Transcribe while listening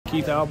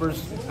Keith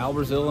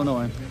Albers,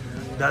 Illinois.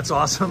 That's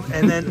awesome.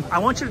 And then I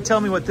want you to tell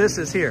me what this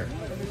is here.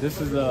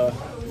 This is a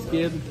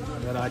skid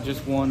that I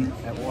just won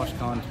at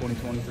WashCon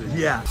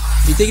 2023. Yeah.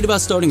 If you're thinking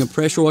about starting a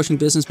pressure washing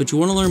business, but you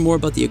want to learn more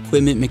about the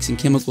equipment, mixing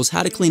chemicals,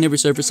 how to clean every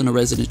surface on a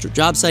residential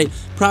job site,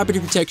 property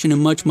protection,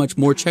 and much, much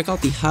more, check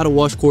out the How to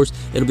Wash course.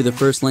 It'll be the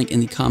first link in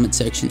the comment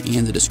section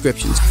and the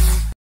descriptions.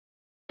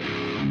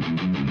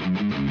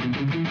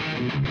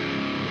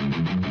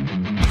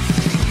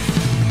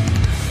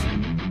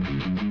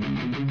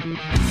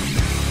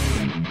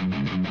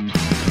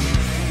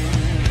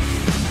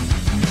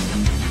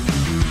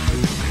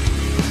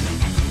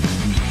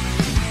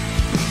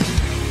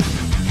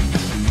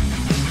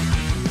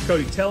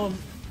 Cody, tell them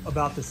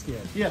about the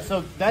skid. Yeah,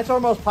 so that's our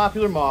most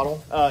popular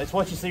model. It's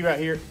what you see right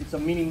here. It's a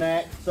Mini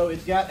Max. So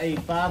it's got a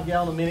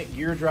 5-gallon-a-minute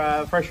gear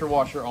drive pressure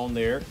washer on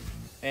there,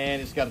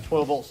 and it's got a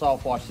 12-volt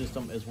soft wash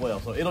system as well.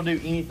 So it'll do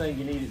anything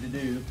you need it to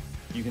do.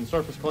 You can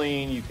surface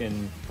clean, you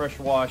can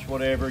pressure wash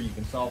whatever, you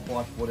can soft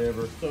wash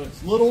whatever. So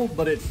it's little,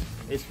 but it's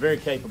very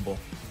capable.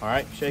 All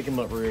right, shake them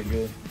up real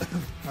good.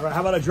 All right,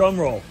 how about a drum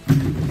roll?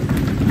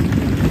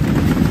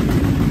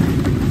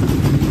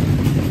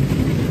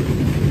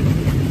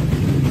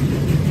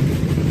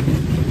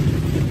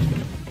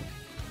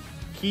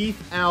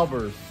 Keith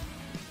Albers.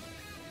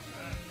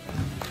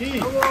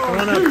 Keith. Come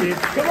on up,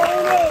 Keith. Come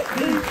on up,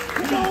 Keith.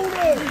 Come on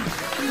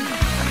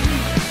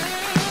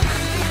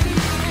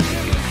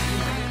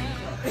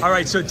up. All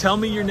right, so tell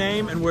me your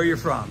name and where you're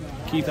from.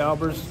 Keith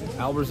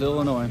Albers,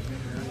 Illinois.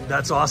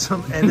 That's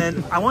awesome. And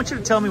then I want you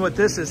to tell me what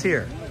this is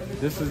here.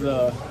 This is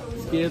a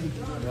skid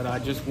that I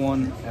just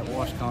won at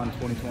WashCon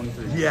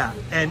 2023. Yeah,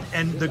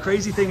 and the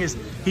crazy thing is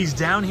he's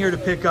down here to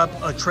pick up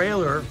a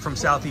trailer from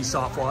Southeast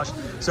Softwash.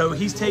 So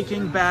he's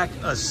taking back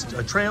a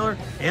trailer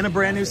and a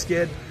brand new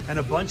skid and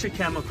a bunch of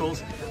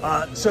chemicals.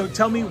 So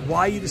tell me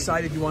why you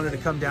decided you wanted to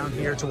come down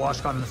here to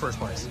WashCon in the first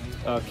place.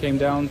 Came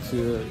down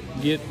to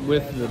get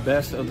with the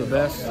best of the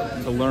best,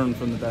 to learn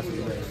from the best of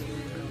the best.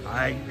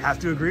 I have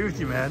to agree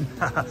with you, man.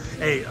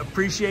 Hey,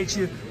 appreciate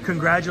you.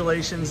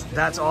 Congratulations.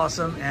 That's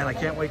awesome. And I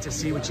can't wait to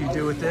see what you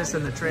do with this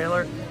and the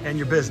trailer and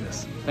your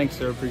business. Thanks,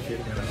 sir. Appreciate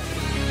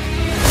it.